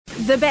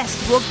The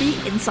best rugby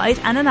insight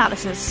and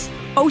analysis.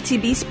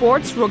 OTB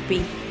Sports Rugby.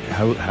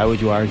 How would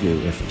you argue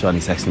if Johnny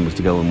Sexton was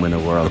to go and win a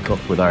World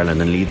Cup with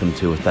Ireland and lead them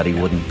to it that he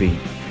wouldn't be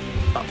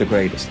the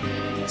greatest?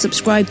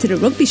 Subscribe to the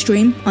Rugby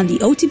Stream on the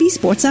OTB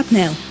Sports app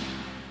now.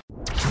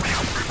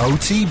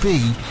 OTB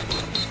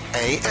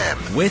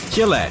AM. With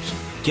Gillette.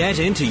 Get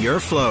into your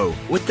flow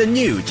with the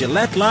new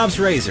Gillette Labs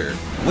Razor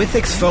with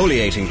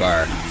exfoliating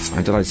bar.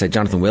 I'm delighted to say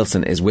Jonathan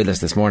Wilson is with us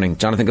this morning.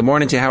 Jonathan, good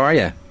morning to you. How are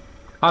you?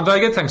 I'm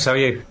very good, thanks. How are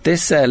you?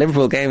 This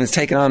Liverpool game has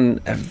taken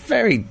on a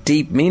very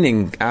deep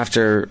meaning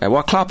after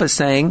what Klopp is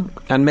saying,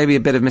 and maybe a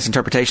bit of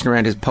misinterpretation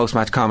around his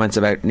post-match comments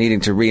about needing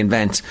to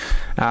reinvent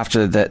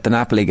after the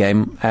Napoli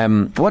game.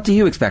 What do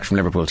you expect from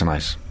Liverpool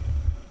tonight?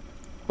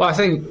 Well, I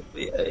think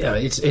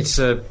it's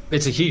a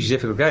hugely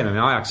difficult game. I mean,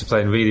 Ajax are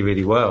playing really,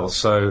 really well.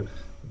 So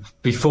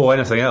before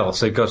anything else,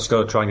 they've got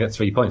to try and get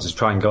 3 points. It's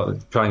got to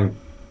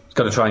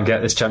try and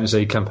get this Champions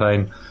League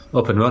campaign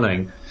up and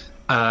running.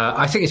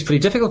 I think it's pretty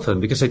difficult for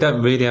them because they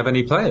don't really have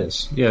any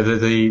players. You know,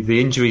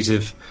 the injuries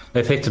have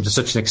hit them to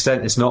such an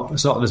extent. It's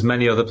not as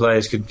many other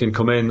players can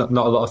come in. Not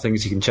a lot of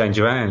things you can change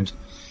around.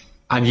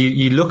 And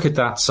you look at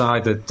that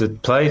side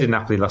that played in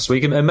Napoli last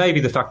week, and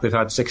maybe the fact they've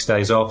had 6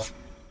 days off.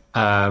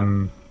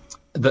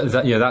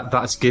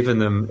 That's given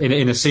them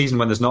in a season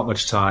when there's not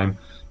much time.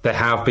 They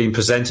have been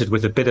presented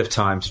with a bit of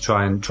time to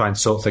try and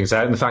sort things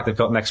out, and the fact they've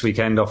got next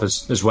weekend off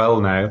as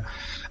well now.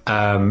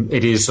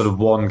 It is sort of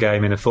one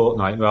game in a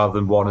fortnight rather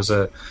than one as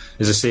a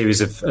series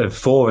of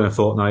 4 in a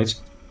fortnight.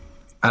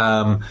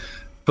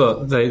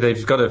 But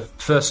they've got to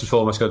first and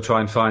foremost got to try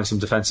and find some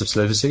defensive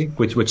solidity,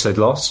 which they'd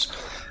lost.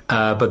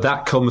 But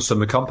that comes from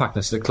the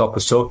compactness that Klopp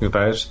was talking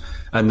about,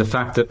 and the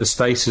fact that the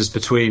spaces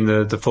between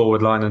the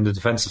forward line and the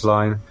defensive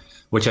line,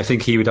 which I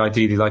think he would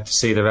ideally like to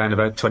see at around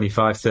about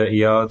 25-30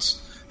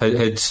 yards,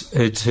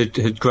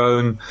 had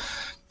grown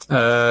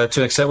to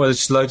an extent where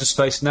there's loads of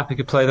space and Napoli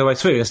could play their way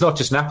through. It's not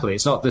just Napoli.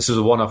 It's not this was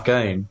a one-off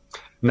game.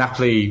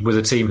 Napoli was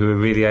a team who were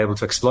really able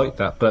to exploit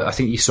that, but I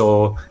think you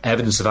saw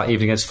evidence of that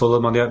even against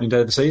Fulham on the opening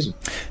day of the season.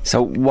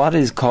 So what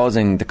is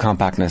causing the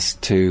compactness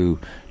to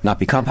not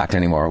be compact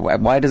anymore?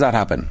 Why does that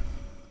happen?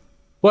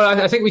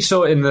 Well, I think we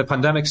saw it in the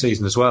pandemic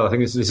season as well. I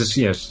think this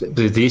is,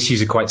 the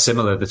issues are quite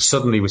similar, that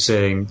suddenly we're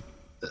seeing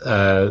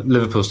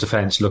Liverpool's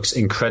defence looks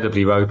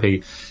incredibly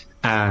ropey.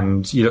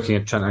 And you're looking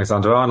at Trent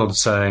Alexander-Arnold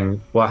saying,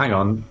 well, hang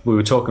on, we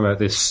were talking about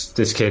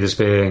this kid as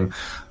being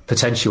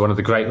potentially one of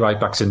the great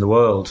right-backs in the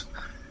world.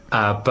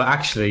 But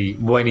actually,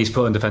 when he's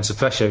put under defensive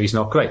pressure, he's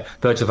not great.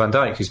 Virgil van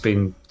Dijk, who's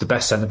been the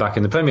best centre-back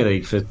in the Premier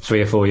League for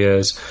 3 or 4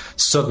 years,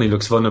 suddenly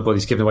looks vulnerable.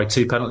 He's given away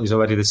 2 penalties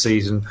already this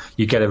season.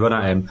 You get a run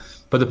at him.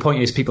 But the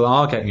point is, people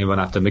are getting a run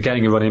at them. They're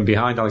getting a run in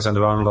behind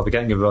Alexander-Arnold, or they're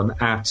getting a run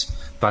at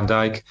Van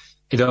Dijk.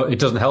 It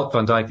doesn't help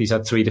Van Dijk. He's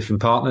had 3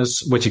 different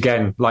partners, which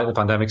again, like the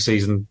pandemic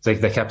season,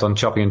 they kept on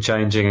chopping and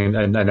changing,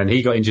 and then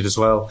he got injured as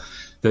well.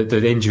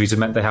 The injuries have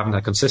meant they haven't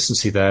had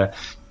consistency there.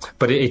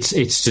 But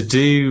it's to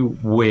do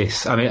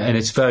with, and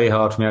it's very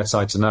hard from the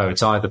outside to know.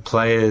 It's either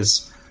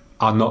players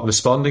are not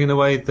responding in the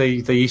way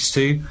they used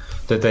to,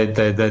 that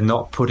they're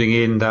not putting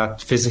in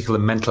that physical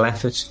and mental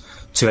effort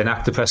to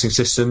enact the pressing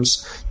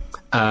systems,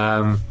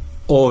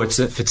 or it's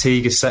that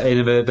fatigue is set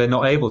in and they're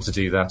not able to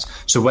do that.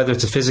 So whether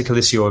it's a physical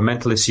issue or a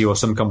mental issue or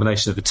some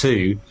combination of the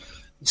two,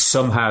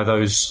 somehow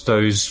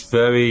those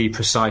very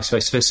precise,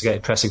 very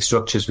sophisticated pressing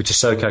structures, which are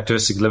so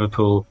characteristic of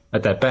Liverpool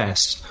at their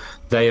best,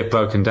 they have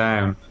broken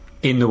down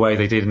in the way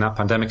they did in that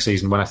pandemic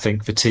season, when I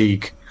think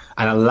fatigue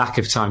and a lack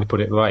of time to put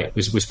it right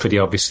was pretty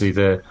obviously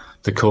the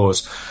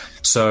cause.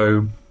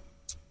 So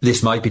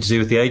this might be to do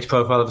with the age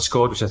profile of the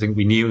squad, which I think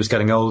we knew was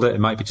getting older. It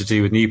might be to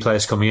do with new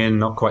players coming in,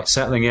 not quite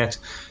settling yet.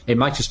 It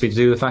might just be to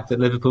do with the fact that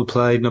Liverpool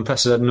played an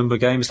unprecedented number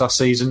of games last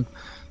season,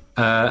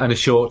 and a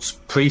short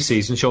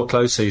pre-season, short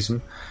close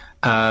season.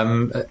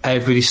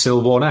 Everybody's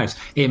still worn out.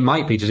 It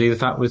might be to do with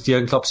the fact with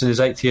Jurgen Klopp's in his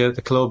 8th year at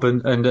the club,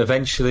 and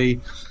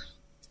eventually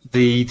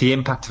the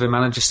impact of a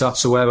manager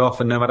starts to wear off,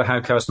 and no matter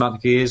how charismatic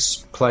he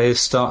is, players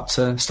start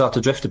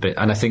to drift a bit.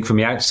 And I think from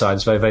the outside,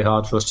 it's very, very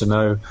hard for us to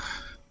know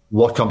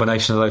what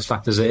combination of those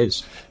factors it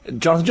is.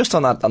 Jonathan, just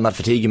on that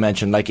fatigue you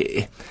mentioned,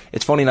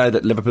 it's funny now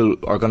that Liverpool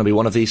are going to be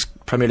one of these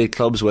Premier League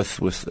clubs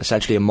with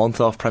essentially a month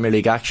off Premier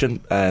League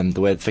action, the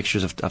way the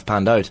fixtures have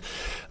panned out.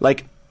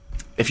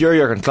 If you're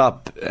Jurgen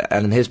Klopp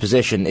and in his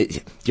position,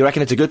 do you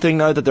reckon it's a good thing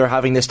now that they're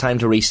having this time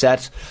to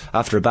reset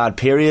after a bad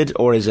period,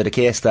 or is it a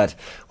case that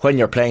when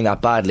you're playing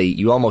that badly,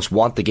 you almost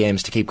want the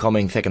games to keep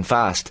coming thick and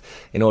fast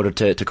in order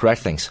to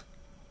correct things?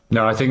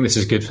 No, I think this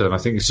is good for them. I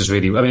think this is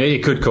really...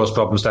 it could cause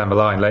problems down the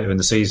line later in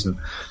the season,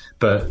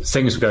 but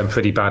things were going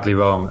pretty badly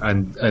wrong,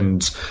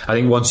 and I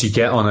think once you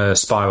get on a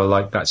spiral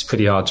like that, it's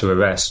pretty hard to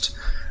arrest.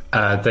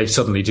 They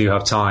suddenly do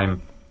have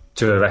time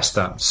to arrest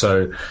that.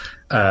 So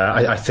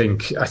I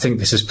think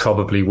this has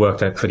probably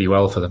worked out pretty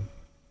well for them.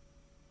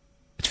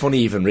 It's funny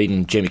even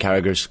reading Jamie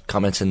Carragher's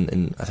comments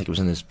in I think it was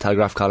in his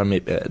Telegraph column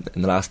in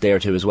the last day or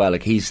two as well.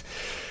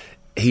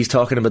 he's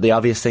talking about the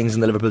obvious things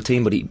in the Liverpool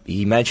team, but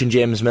he mentioned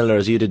James Milner,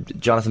 as you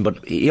did, Jonathan,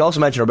 but he also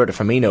mentioned Roberto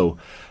Firmino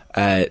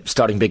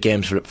starting big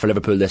games for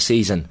Liverpool this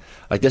season.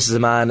 Like, this is a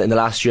man in the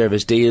last year of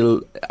his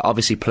deal,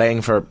 obviously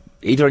playing for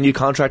either a new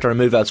contract or a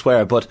move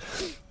elsewhere, but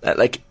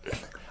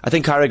I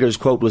think Carragher's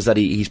quote was that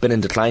he's been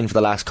in decline for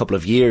the last couple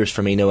of years,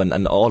 Firmino,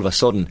 and all of a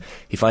sudden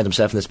he finds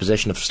himself in this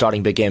position of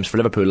starting big games for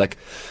Liverpool. Like,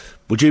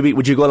 would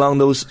you go along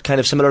those kind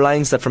of similar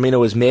lines, that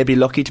Firmino is maybe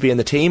lucky to be in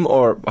the team,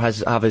 or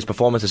have his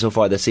performances so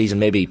far this season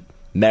maybe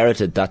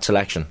merited that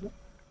selection?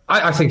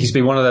 I think he's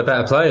been one of their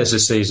better players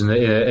this season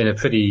in a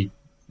pretty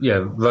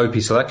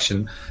ropey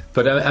selection.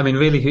 But I mean,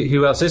 really,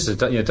 who else is it?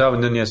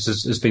 Darwin Nunez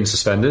has been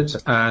suspended,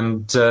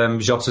 and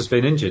Jota's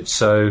been injured.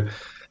 So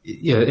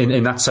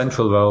in that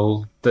central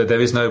role,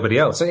 there is nobody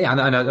else.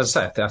 And as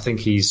I say, I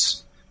think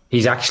he's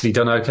actually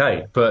done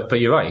okay. But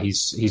you're right,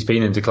 he's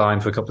been in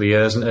decline for a couple of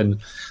years, and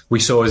we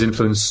saw his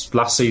influence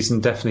last season.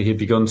 Definitely, he'd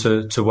begun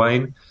to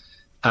wane.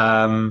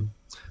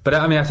 But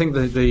I mean, I think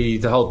the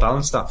whole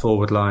balance, that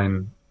forward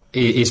line,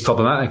 is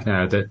problematic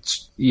now. That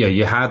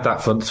you had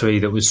that front three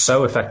that was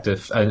so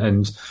effective,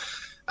 and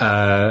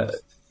the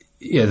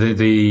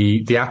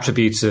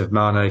attributes of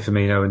Mane,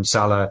 Firmino, and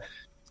Salah,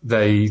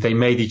 they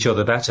made each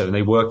other better, and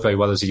they worked very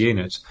well as a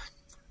unit.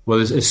 Well,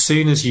 as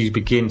soon as you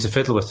begin to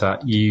fiddle with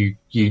that, you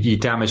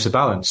damage the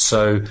balance.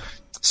 So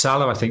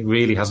Salah, I think,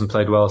 really hasn't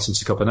played well since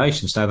the Cup of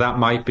Nations. Now, that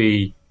might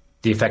be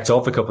the effect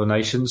of the Cup of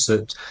Nations,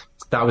 that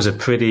was a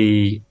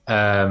pretty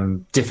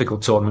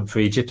difficult tournament for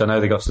Egypt. I know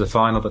they got to the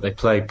final, but they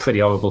played pretty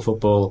horrible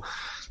football.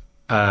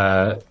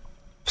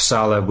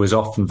 Salah was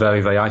often very,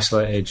 very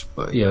isolated,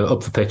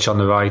 up the pitch on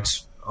the right,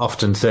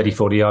 often 30,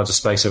 40 yards of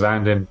space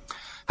around him,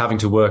 having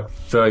to work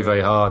very,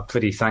 very hard,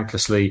 pretty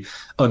thanklessly,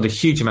 under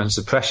huge amounts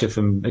of pressure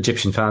from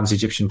Egyptian fans,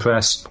 Egyptian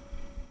press.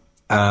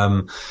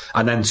 And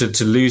then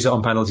to lose it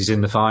on penalties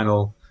in the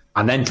final,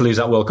 and then to lose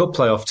that World Cup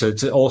playoff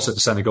to also to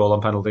Senegal on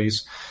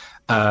penalties,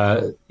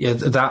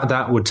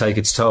 that would take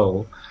its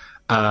toll.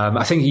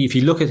 I think if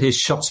you look at his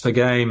shots per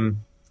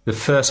game, the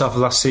first half of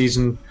last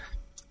season,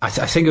 I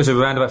think it was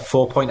around about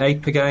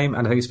 4.8 per game,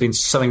 and I think it's been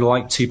something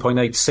like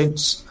 2.8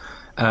 since.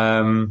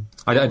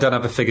 I don't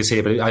have the figures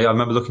here, but I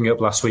remember looking it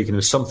up last week, and it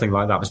was something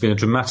like that. There's been a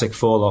dramatic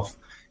fall-off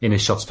in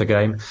his shots per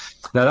game.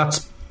 Now,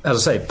 that's,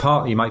 as I say,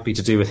 partly might be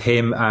to do with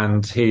him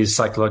and his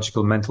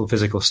psychological, mental,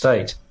 physical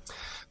state.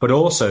 But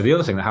also, the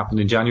other thing that happened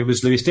in January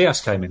was Luis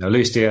Diaz came in. Now,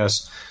 Luis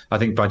Diaz, I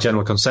think by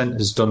general consent,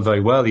 has done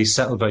very well. He's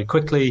settled very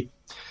quickly.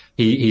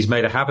 He's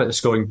made a habit of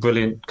scoring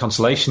brilliant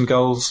consolation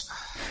goals.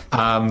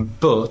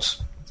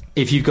 But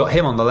if you've got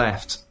him on the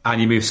left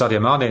and you move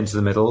Sadio Mane into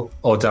the middle,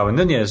 or Darwin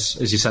Nunez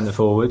as your centre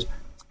forward,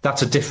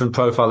 that's a different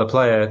profile of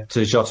player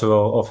to Jota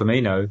or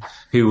Firmino,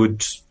 who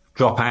would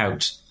drop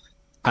out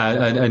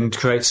and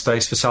create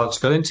space for Salah to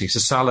go into. So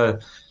Salah,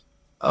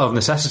 of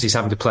necessity, is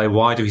having to play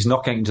wider. He's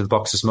not getting into the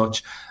box as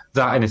much.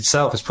 That in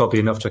itself is probably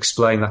enough to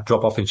explain that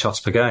drop-off in shots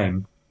per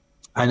game.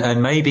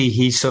 And maybe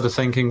he's sort of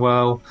thinking,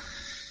 well,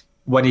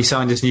 when he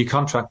signed his new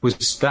contract,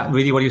 was that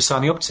really what he was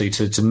signing up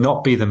to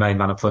not be the main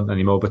man up front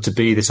anymore, but to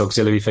be this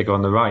auxiliary figure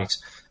on the right,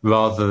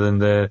 rather than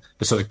the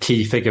sort of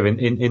key figure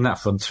in that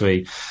front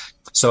three.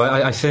 So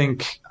I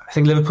think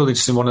Liverpool is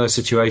just in one of those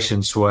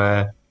situations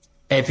where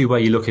everywhere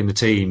you look in the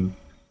team,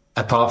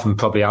 apart from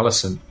probably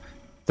Alisson,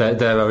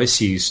 there are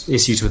issues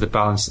with the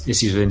balance,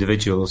 issues with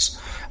individuals,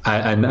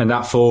 and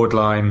that forward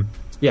line.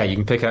 Yeah, you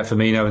can pick out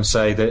Firmino and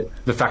say that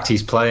the fact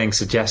he's playing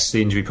suggests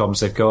the injury problems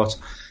they've got.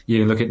 You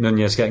can look at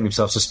Nunez getting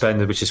himself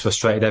suspended, which has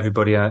frustrated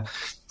everybody. I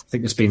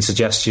think there's been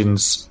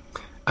suggestions,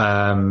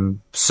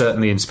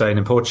 certainly in Spain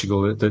and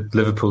Portugal, that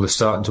Liverpool is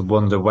starting to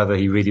wonder whether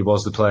he really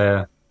was the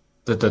player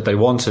that they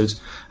wanted.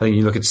 I think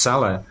you look at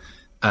Salah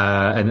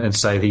and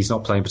say that he's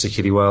not playing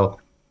particularly well.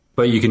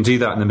 But you can do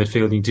that in the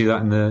midfield, and you can do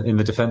that in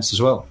the defence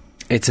as well.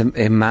 It's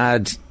a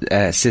mad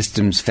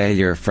systems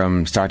failure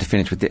from start to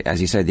finish, with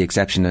as you said, the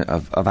exception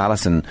of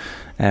Alisson.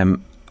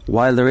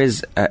 While there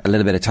is a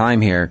little bit of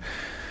time here,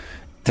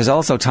 there's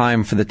also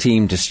time for the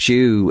team to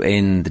stew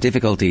in the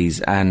difficulties.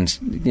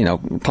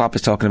 And Klopp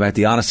is talking about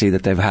the honesty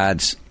that they've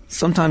had.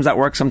 Sometimes that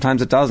works,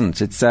 sometimes it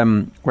doesn't. It's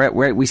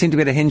where we seem to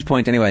be at a hinge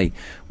point anyway,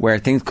 where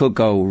things could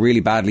go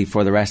really badly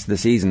for the rest of the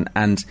season.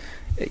 And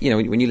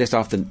when you list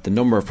off the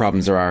number of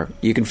problems there are,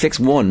 you can fix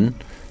one,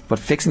 but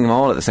fixing them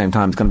all at the same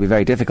time is going to be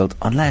very difficult,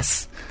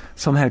 unless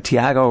somehow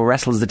Thiago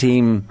wrestles the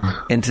team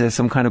into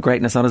some kind of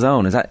greatness on his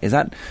own. Is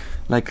that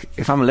like,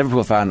 if I'm a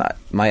Liverpool fan,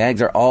 my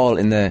eggs are all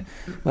in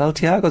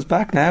Thiago's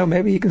back now,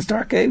 maybe he can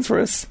start games for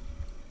us?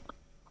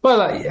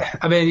 Well,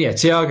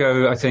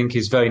 Thiago, I think,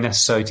 is very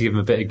necessary to give him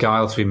a bit of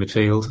guile through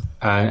midfield,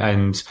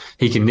 and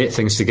he can knit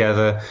things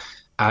together,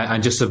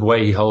 and just the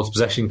way he holds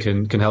possession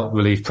can help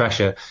relieve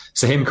pressure.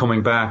 So him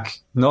coming back,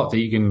 not that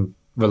you can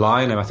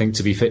rely on him, I think,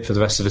 to be fit for the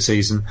rest of the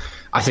season,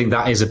 I think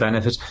that is a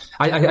benefit.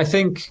 I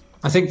think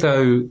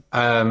though,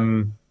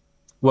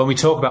 when we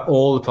talk about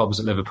all the problems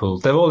at Liverpool,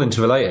 they're all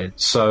interrelated.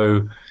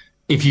 So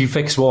if you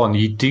fix one,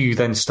 you do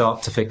then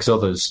start to fix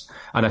others.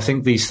 And I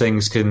think these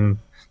things can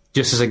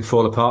just as they can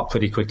fall apart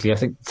pretty quickly, I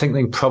think they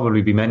can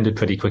probably be mended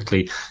pretty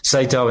quickly.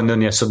 Say Darwin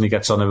Nunez suddenly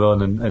gets on a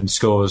run and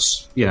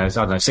scores, I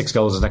don't know, 6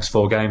 goals in the next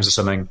 4 games or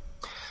something.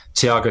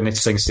 Thiago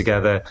knits things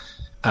together.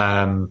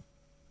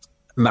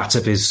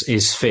 Matip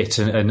is fit,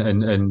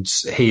 and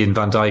he and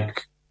Van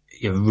Dijk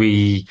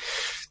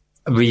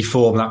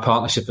reform that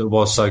partnership that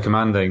was so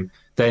commanding.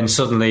 Then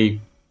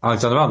suddenly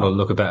Alexander Arnold will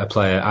look a better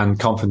player, and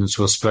confidence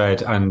will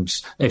spread. And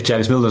if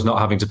James Milner's not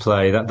having to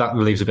play, that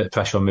relieves a bit of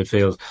pressure on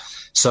midfield.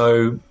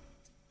 So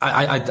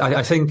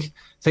I think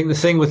the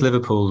thing with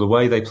Liverpool, the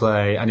way they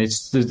play, and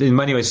it's in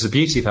many ways it's the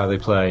beauty of how they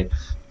play,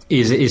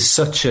 is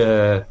such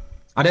a.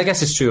 And I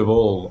guess it's true of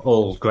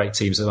all great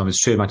teams at the moment.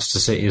 It's true of Manchester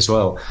City as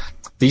well.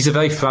 These are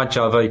very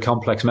fragile, very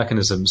complex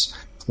mechanisms.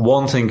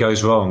 One thing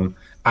goes wrong,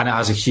 and it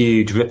has a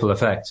huge ripple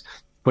effect.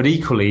 But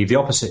equally, the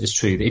opposite is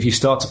true. That if you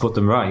start to put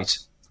them right,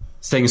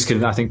 things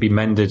can, I think, be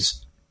mended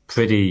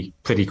pretty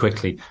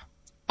quickly.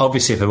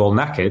 Obviously, if they're all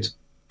knackered,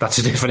 that's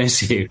a different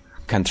issue.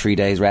 Can 3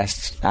 days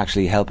rest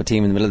actually help a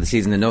team in the middle of the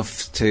season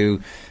enough to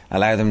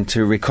allow them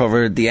to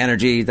recover the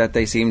energy that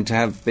they seem to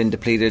have been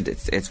depleted?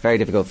 It's very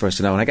difficult for us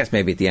to know, and I guess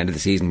maybe at the end of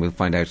the season we'll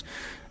find out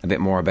a bit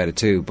more about it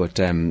too. But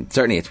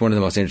certainly it's one of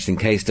the most interesting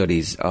case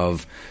studies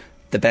of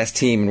the best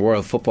team in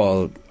world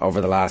football over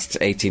the last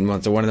 18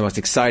 months, or one of the most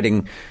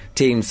exciting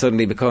teams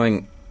suddenly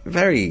becoming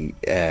very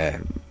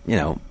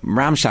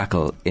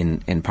ramshackle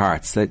in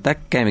parts.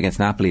 That game against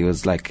Napoli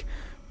was like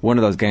one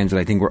of those games that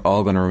I think we're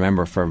all going to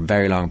remember for a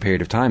very long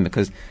period of time,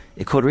 because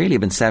it could really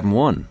have been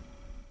 7-1.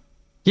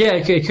 Yeah,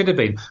 it could have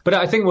been. But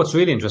I think what's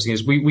really interesting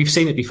is we've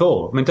seen it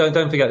before. I mean,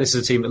 don't forget this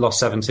is a team that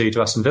lost 7-2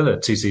 to Aston Villa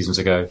 2 seasons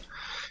ago.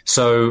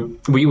 So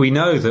we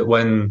know that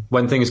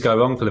when things go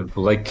wrong for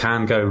Liverpool, they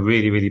can go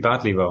really, really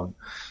badly wrong.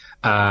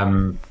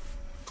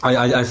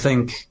 I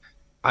think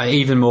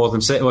even more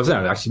than City, well,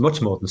 no, actually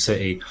much more than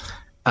City,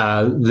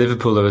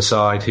 Liverpool are a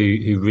side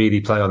who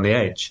really play on the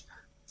edge.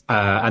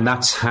 And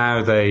that's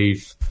how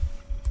they've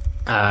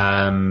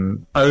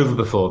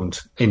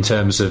overperformed in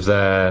terms of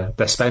their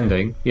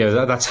spending.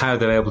 That's how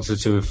they're able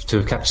to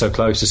have kept so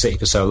close to City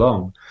for so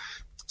long.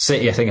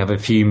 City, I think, have a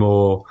few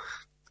more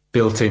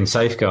built-in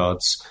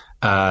safeguards.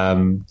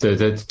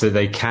 That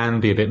they can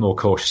be a bit more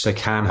cautious. They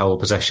can hold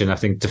possession. I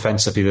think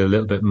defensively they're a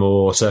little bit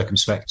more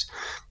circumspect.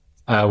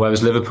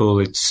 Whereas Liverpool,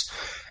 it's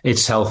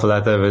hell for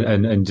leather,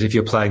 and if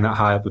you're playing that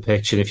high up the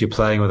pitch, and if you're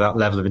playing with that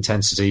level of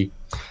intensity,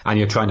 and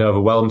you're trying to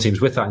overwhelm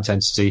teams with that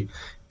intensity,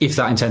 if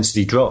that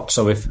intensity drops,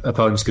 or if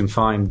opponents can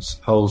find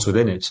holes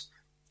within it,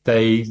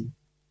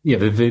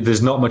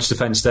 there's not much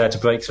defence there to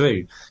break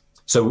through.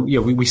 So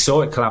we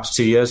saw it collapse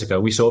 2 years ago.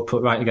 We saw it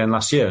put right again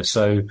last year.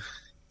 So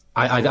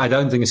I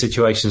don't think the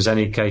situation is in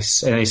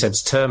any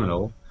sense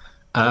terminal.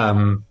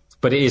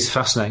 But it is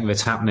fascinating that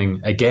it's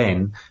happening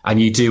again,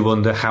 and you do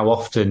wonder how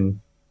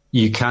often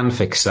you can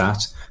fix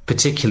that,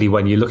 particularly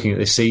when you're looking at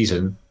this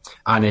season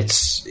and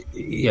it's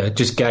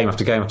just game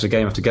after game after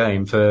game after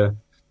game for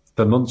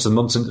months and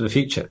months into the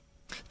future.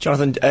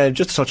 Jonathan,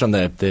 just to touch on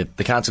the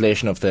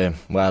cancellation of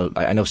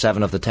I know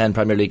 7 of the 10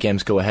 Premier League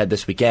games go ahead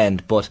this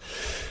weekend, but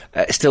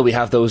still we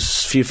have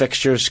those few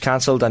fixtures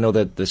cancelled. I know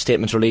that the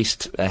statements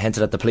released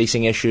hinted at the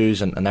policing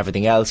issues and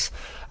everything else.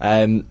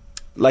 I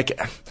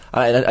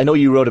know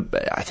you wrote,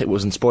 I think it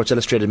was in Sports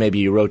Illustrated, maybe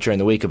you wrote during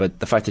the week about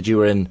the fact that you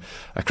were in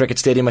a cricket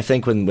stadium, I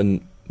think,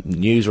 when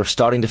news were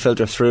starting to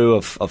filter through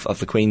of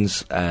the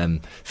Queen's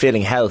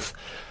failing health.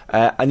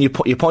 And you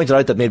pointed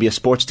out that maybe a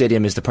sports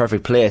stadium is the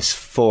perfect place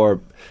for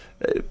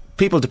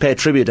people to pay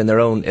tribute in their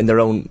own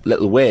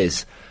little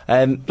ways.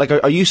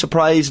 Are you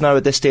surprised now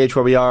at this stage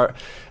where we are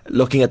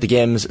looking at the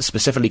games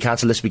specifically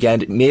cancelled this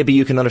weekend? Maybe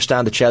you can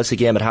understand the Chelsea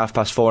game at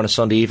 4:30 on a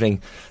Sunday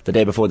evening, the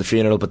day before the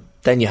funeral, but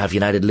then you have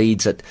United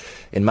Leeds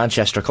in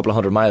Manchester, a couple of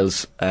 100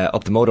 miles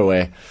up the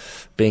motorway,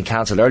 being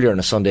cancelled earlier on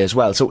a Sunday as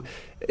well. So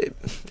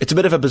it's a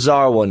bit of a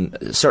bizarre one.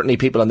 Certainly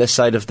people on this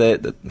side of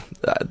the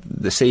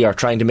sea are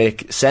trying to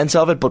make sense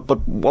of it,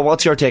 but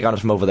what's your take on it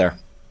from over there?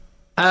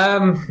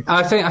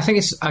 I think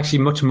it's actually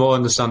much more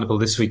understandable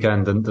this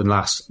weekend than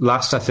last.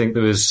 Last, I think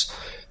there was,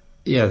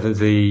 what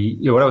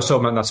I was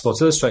talking about in that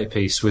Sports Illustrated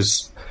piece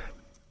was,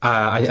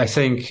 I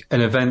think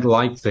an event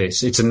like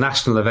this, it's a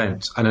national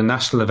event, and a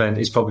national event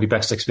is probably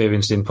best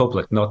experienced in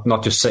public,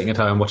 not just sitting at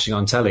home watching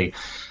on telly.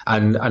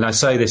 And I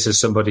say this as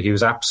somebody who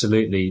is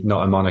absolutely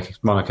not a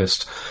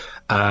monarchist.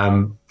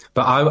 But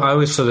I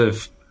was sort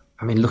of,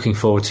 looking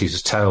forward to is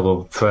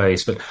terrible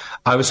praise, but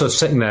I was sort of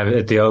sitting there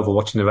at the Oval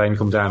watching the rain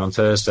come down on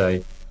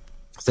Thursday,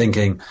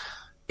 thinking,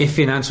 if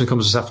the announcement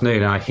comes this afternoon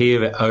and I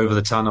hear it over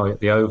the tannoy at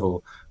the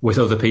Oval with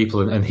other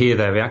people and hear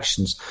their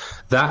reactions,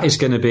 that is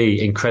going to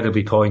be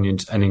incredibly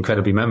poignant and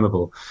incredibly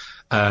memorable.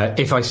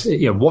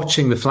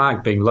 Watching the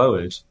flag being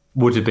lowered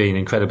would have been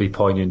incredibly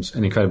poignant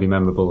and incredibly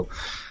memorable.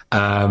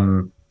 I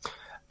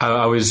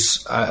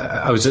was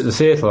at the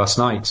theatre last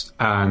night,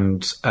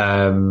 and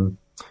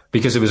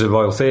because it was a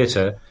Royal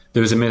Theatre, there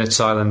was a minute's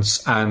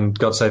silence, and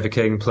God Save the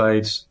King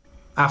played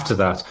after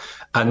that.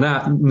 And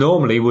that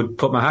normally would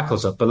put my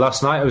hackles up. But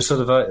last night I was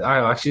sort of,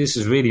 actually, this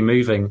is really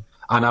moving,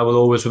 and I will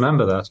always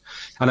remember that.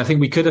 And I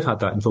think we could have had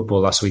that in football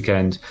last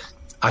weekend.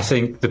 I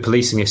think the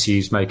policing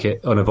issues make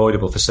it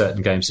unavoidable for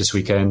certain games this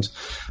weekend.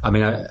 I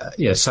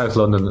mean, South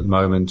London at the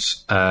moment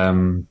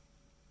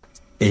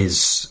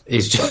is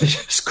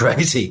just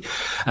crazy.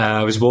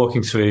 I was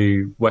walking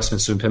through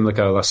Westminster and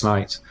Pimlico last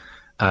night,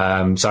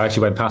 so I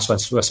actually went past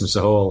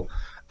Westminster Hall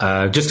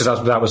just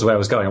because that was where I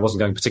was going. I wasn't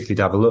going particularly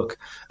to have a look.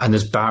 And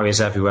there's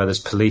barriers everywhere. There's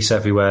police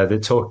everywhere. They're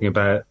talking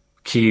about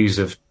queues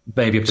of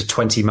maybe up to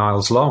 20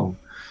 miles long.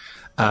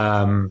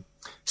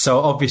 So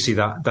obviously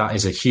that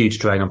is a huge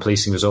drain on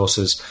policing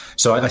resources.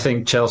 So I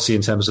think Chelsea,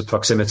 in terms of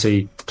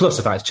proximity, plus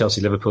the fact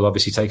Chelsea-Liverpool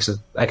obviously takes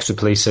extra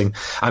policing.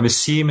 I'm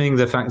assuming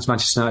the fact it's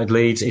Manchester United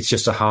Leeds, it's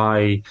just a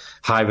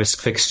high-risk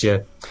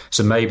fixture.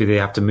 So maybe they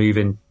have to move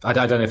in. I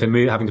don't know if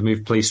they're having to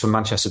move police from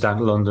Manchester down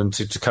to London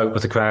to cope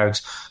with the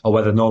crowds, or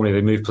whether normally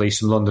they move police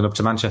from London up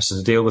to Manchester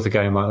to deal with a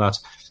game like that.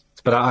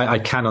 But I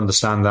can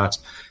understand that.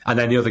 And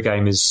then the other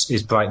game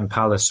is Brighton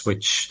Palace,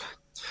 which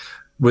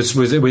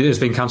has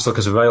been cancelled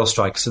because of rail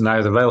strikes, and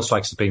now the rail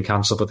strikes have been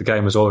cancelled, but the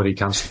game was already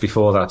cancelled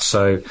before that.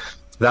 So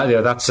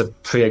that's a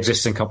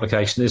pre-existing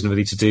complication that isn't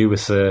really to do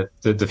with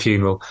the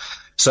funeral.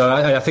 So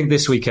I think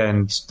this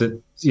weekend,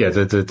 the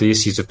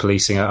issues of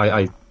policing,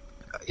 and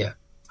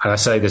I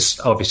say this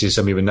obviously as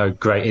somebody with no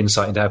great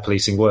insight into how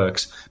policing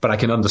works, but I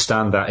can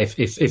understand that if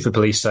the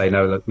police say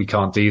no, look, we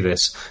can't do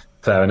this,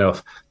 fair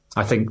enough.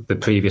 I think the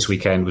previous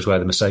weekend was where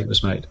the mistake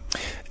was made.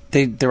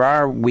 There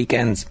are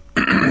weekends,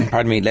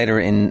 later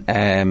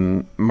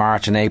in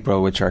March and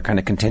April, which are kind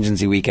of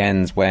contingency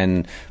weekends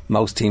when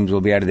most teams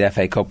will be out of the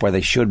FA Cup, where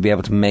they should be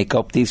able to make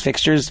up these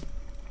fixtures.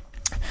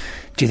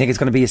 Do you think it's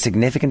going to be a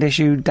significant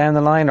issue down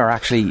the line, or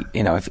actually,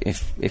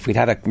 if we'd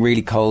had a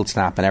really cold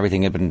snap and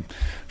everything had been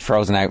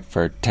frozen out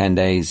for 10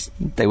 days,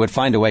 they would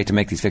find a way to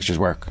make these fixtures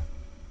work?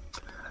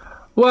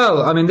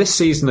 Well, I mean, this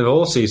season of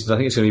all seasons, I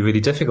think it's going to be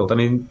really difficult. I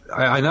mean,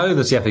 I know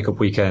there's the FA Cup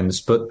weekends,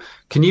 but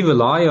can you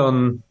rely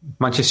on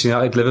Manchester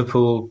United,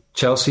 Liverpool,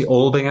 Chelsea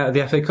all being out of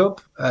the FA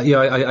Cup?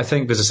 I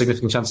think there's a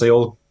significant chance they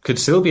all could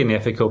still be in the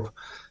FA Cup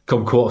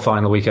come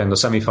quarter-final weekend or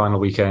semi-final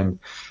weekend.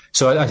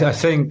 So I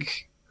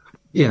think,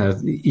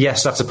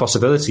 yes, that's a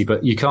possibility,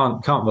 but you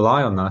can't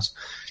rely on that.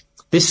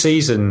 This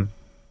season,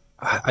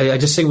 I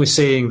just think we're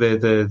seeing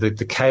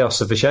the chaos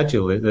of the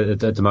schedule at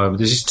the moment.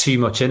 There's just too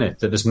much in it.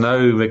 That there's no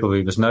wriggle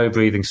room, there's no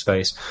breathing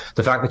space.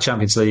 The fact that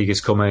Champions League is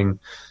coming,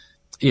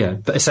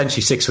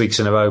 essentially 6 weeks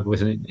in a row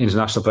with an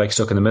international break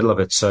stuck in the middle of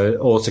it. So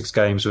all 6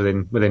 games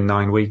within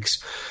 9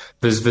 weeks.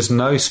 There's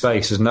no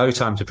space. There's no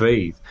time to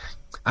breathe.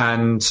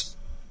 And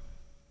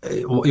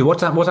what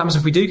happens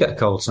if we do get a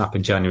cold snap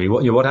in January?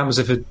 What happens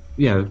if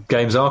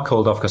games are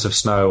called off because of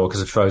snow or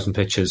because of frozen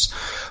pitches?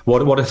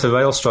 What if the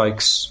rail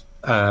strikes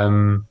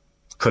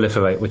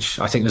proliferate, which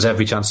I think there's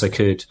every chance they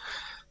could?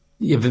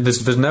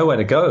 There's nowhere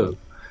to go.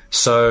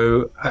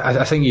 So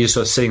I think you're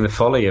sort of seeing the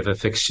folly of a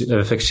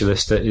fixture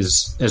list that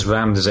is as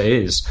rammed as it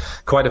is,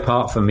 quite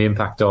apart from the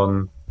impact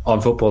on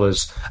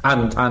footballers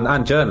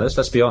and journalists.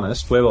 Let's be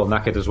honest, we're all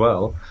knackered as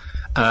well.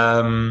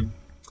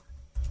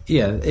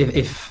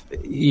 If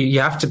you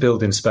have to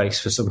build in space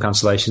for some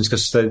cancellations,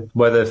 because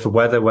whether for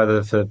weather,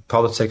 whether for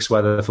politics,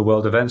 whether for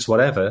world events,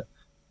 whatever,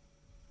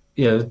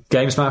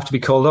 games might have to be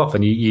called off,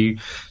 and you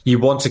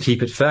want to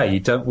keep it fair. You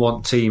don't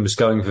want teams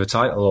going for a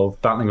title or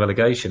battling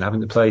relegation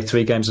having to play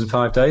 3 games in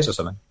 5 days or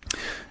something.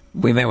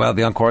 We may well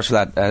be on course for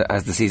that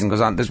as the season goes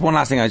on. There's one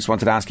last thing I just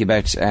wanted to ask you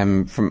about.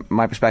 From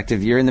my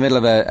perspective, you're in the middle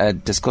of a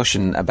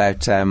discussion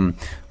about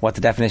what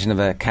the definition of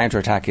a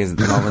counter-attack is at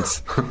the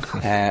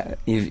moment.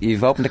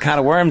 You've opened a can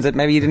of worms that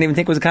maybe you didn't even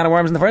think was a can of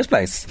worms in the first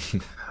place.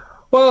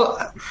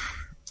 Well,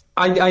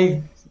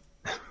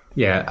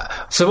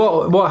 yeah.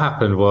 So what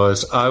happened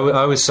was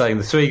I was saying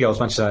the 3 goals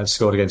Manchester United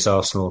scored against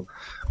Arsenal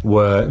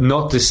were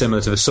not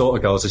dissimilar to the sort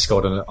of goals they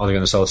scored on Ole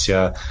Gunnar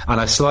Solskjaer, and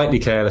I slightly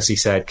carelessly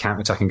said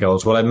counter-attacking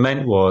goals. What I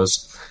meant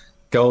was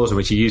goals in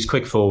which you use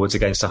quick forwards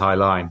against a high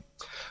line.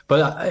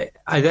 But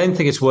I then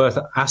think it's worth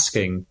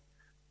asking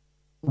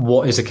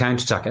what is a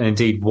counter-attack, and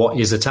indeed what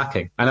is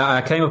attacking. And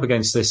I came up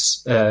against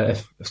this a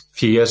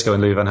few years ago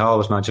when Louis van Gaal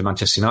was manager of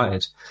Manchester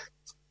United,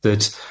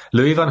 that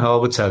Louis van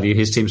Gaal would tell you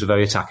his teams were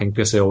very attacking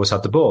because they always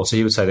had the ball. So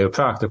he would say they were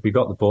proactive. If we've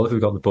got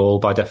the ball,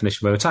 by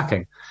definition, we're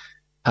attacking.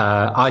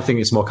 I think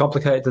it's more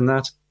complicated than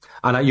that.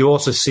 And you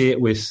also see it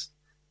with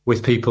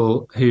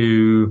people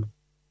who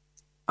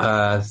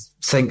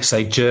think,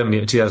 say, Germany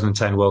at the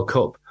 2010 World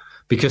Cup,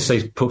 because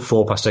they put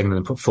 4 past England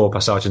and put 4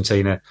 past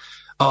Argentina.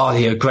 Oh,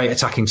 they're a great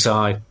attacking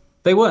side.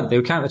 They weren't. They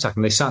were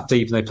counter-attacking. They sat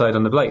deep and they played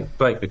on the break.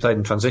 They played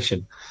in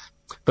transition.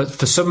 But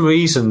for some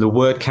reason, the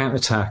word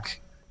counter-attack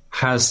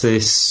has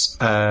this,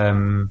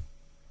 or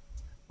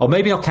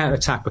maybe not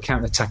counter-attack, but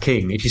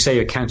counter-attacking. If you say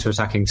you're a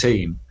counter-attacking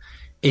team,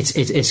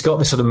 it's got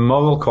this sort of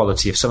moral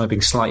quality of someone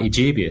being slightly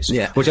dubious,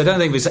 which I don't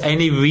think there's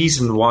any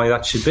reason why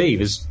that should be.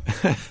 There's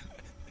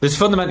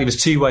fundamentally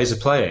 2 ways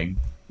of playing,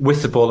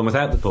 with the ball and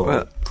without the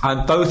ball,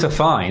 and both are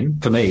fine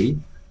for me.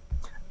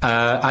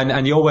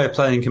 And your way of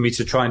playing can be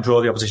to try and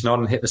draw the opposition on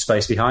and hit the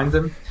space behind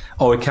them,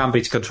 or it can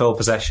be to control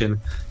possession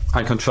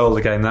and control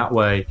the game that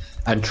way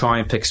and try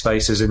and pick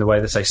spaces in the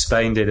way that, say,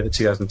 Spain did at the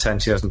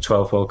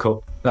 2010-2012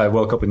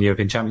 World Cup and the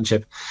European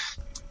Championship.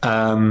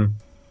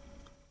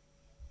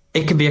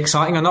 It can be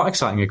exciting or not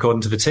exciting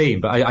according to the team,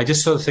 but I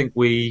just sort of think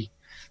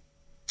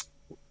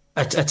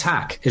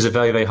attack is a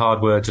very, very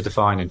hard word to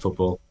define in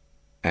football.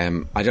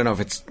 I don't know if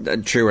it's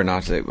true or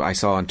not. I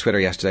saw on Twitter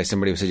yesterday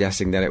somebody was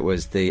suggesting that it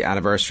was the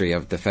anniversary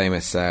of the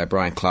famous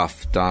Brian Clough,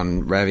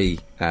 Don Revie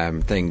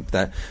thing.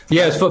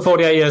 Yeah, it's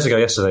 48 years ago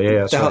yesterday.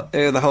 Yeah,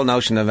 the whole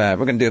notion of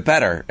we're going to do it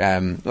better. We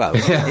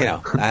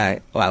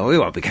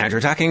won't be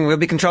counter-attacking, we'll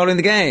be controlling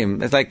the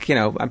game. It's like,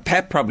 and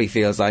Pep probably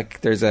feels like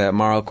there's a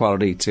moral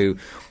quality to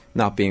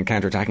not being a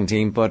counter-attacking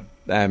team, but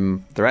the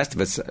rest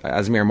of us,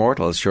 as mere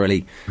mortals,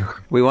 surely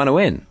we want to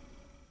win.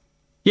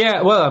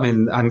 Yeah, well, I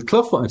mean, and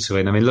Clough wanted to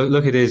win. I mean,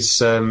 look at his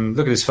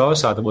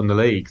Forest side that won the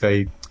league.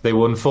 They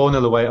won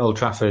 4-0 away at Old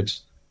Trafford.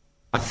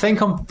 I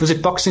think was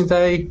it Boxing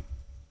Day,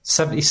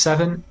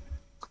 1977?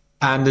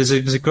 And there's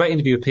a great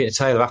interview with Peter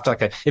Taylor after that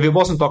game. If it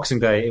wasn't Boxing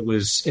Day, it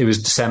was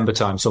December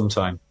time,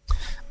 sometime.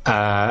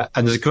 And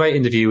there's a great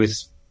interview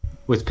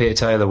with Peter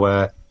Taylor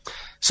where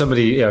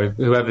somebody,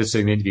 whoever's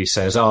doing the interview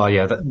says, "Oh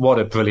yeah, what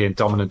a brilliant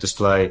dominant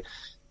display."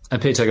 And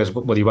Peter Taylor goes,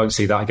 "Well, you won't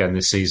see that again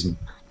this season."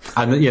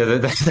 And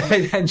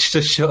they then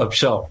just shut up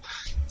shop,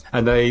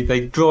 and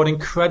they draw an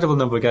incredible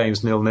number of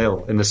games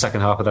 0-0 in the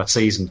second half of that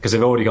season because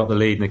they've already got the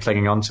lead and they're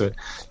clinging on to it.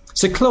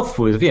 So Clough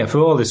was, for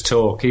all his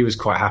talk, he was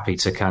quite happy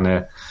to kind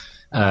of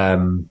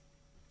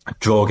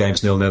draw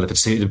games 0-0 if it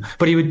suited him.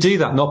 But he would do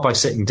that not by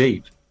sitting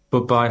deep,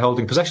 but by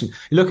holding possession.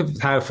 You look at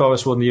how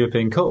Forest won the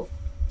European Cup.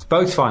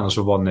 Both finals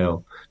were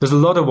 1-0. There's a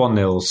lot of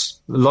 1-0s,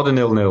 a lot of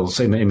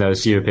 0-0s in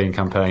those European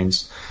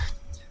campaigns.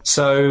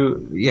 So,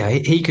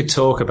 he could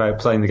talk about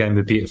playing the game in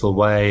a beautiful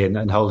way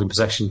and holding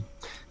possession.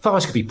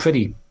 Forest could be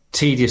pretty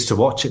tedious to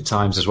watch at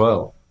times as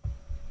well.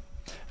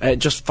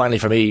 Just finally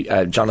for me,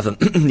 Jonathan,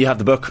 you have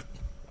the book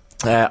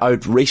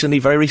out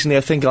very recently,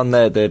 I think, on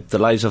the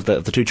lives of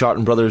the two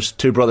Charlton brothers,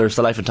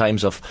 the life and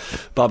times of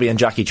Bobby and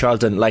Jackie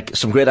Charlton. Like,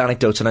 some great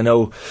anecdotes, and I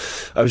know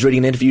I was reading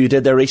an interview you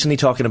did there recently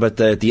talking about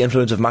the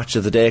influence of Match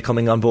of the Day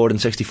coming on board in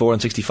 64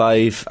 and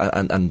 65,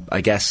 and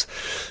I guess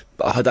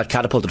how that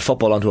catapulted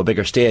football onto a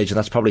bigger stage, and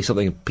that's probably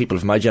something people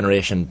of my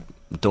generation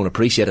don't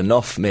appreciate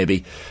enough,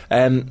 maybe.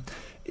 And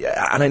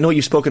I know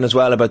you've spoken as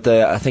well about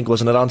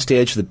wasn't it on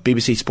stage, the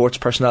BBC Sports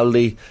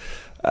personality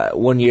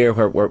one year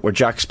where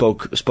Jack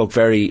spoke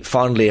very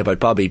fondly about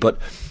Bobby, but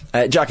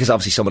Jack is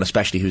obviously someone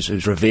especially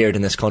who's revered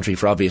in this country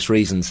for obvious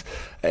reasons.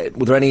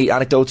 Were there any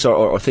anecdotes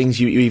or things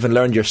you even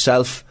learned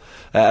yourself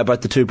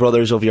about the two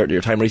brothers over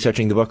your time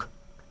researching the book?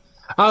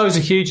 Oh, it was a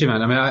huge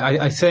amount. I mean,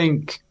 I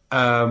think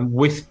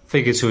with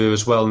figures who are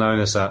as well known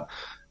as that,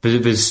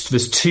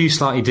 there's two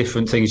slightly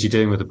different things you're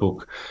doing with the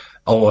book,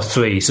 or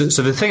three. So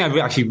the thing I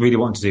actually really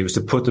wanted to do was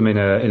to put them in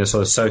a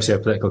sort of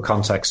socio-political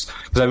context,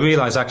 because I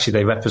realised actually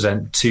they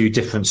represent two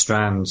different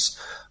strands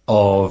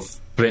of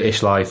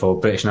British life, or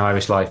British and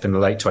Irish life, in the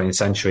late 20th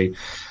century.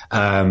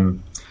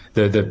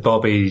 The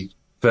Bobby,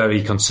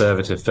 very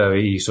conservative,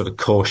 very sort of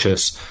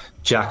cautious.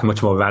 Jack,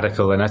 much more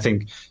radical. And I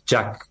think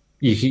Jack,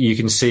 you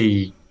can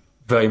see,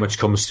 very much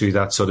comes through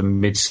that sort of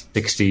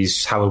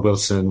mid-60s Harold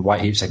Wilson,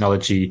 White Heat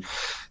technology,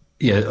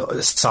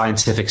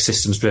 scientific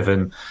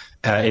systems-driven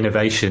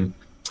innovation,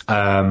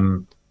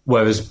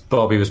 whereas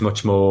Bobby was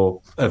much more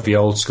of the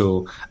old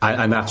school,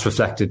 and that's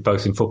reflected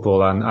both in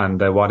football and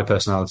their wider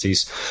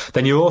personalities.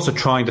 Then you're also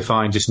trying to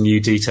find just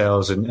new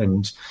details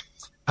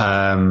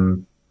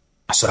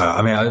so,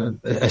 I mean,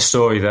 a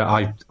story that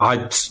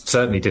I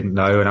certainly didn't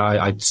know, and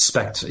I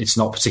suspect it's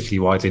not particularly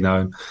widely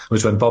known,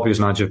 was when Bobby was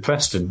manager of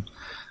Preston,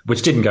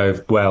 which didn't go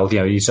well.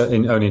 He's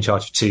only in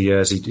charge for 2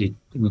 years. He'd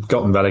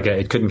gotten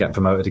relegated, couldn't get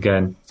promoted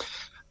again.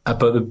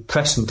 But the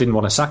Preston didn't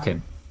want to sack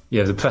him.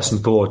 The Preston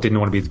board didn't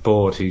want to be the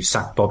board who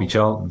sacked Bobby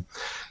Charlton.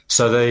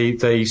 So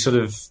they sort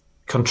of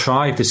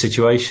contrived the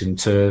situation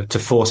to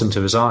force him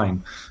to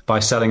resign by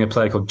selling a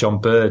player called John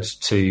Bird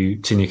to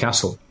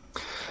Newcastle.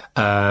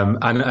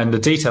 And the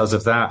details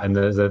of that, and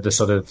the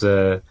sort of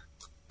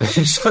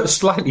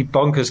slightly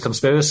bonkers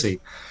conspiracy.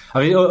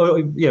 I mean,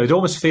 it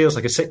almost feels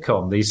like a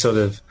sitcom. These sort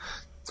of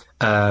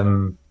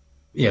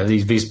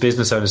these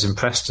business owners in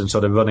Preston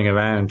sort of running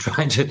around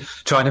trying to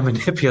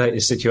manipulate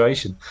this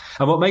situation.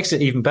 And what makes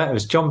it even better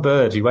is John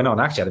Bird, who went on,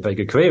 actually had a very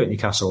good career at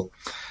Newcastle,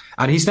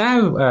 and he's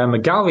now a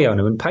gallery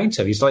owner and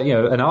painter. He's like,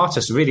 an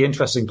artist, a really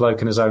interesting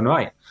bloke in his own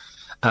right.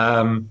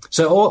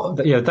 So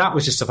that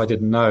was just stuff I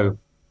didn't know.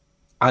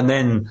 And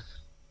then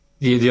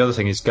the other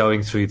thing is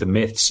going through the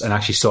myths and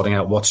actually sorting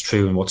out what's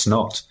true and what's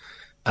not.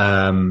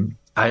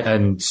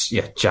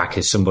 Jack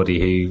is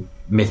somebody who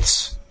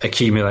myths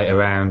accumulate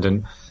around,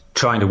 and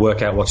trying to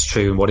work out what's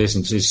true and what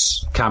isn't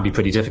can be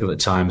pretty difficult at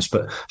times.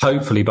 But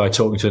hopefully, by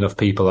talking to enough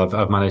people,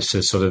 I've managed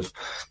to sort of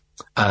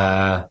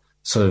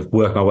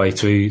work my way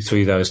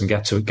through those and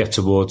get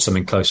towards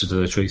something closer to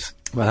the truth.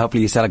 Well,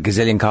 hopefully you sell a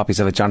gazillion copies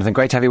of it, Jonathan.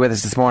 Great to have you with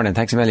us this morning.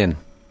 Thanks a million.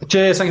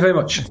 Cheers. Thank you very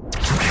much.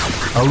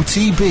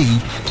 OTB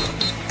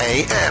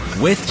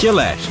AM. With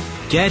Gillette.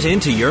 Get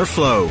into your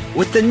flow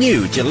with the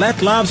new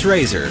Gillette Labs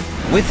Razor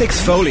with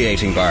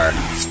exfoliating bar.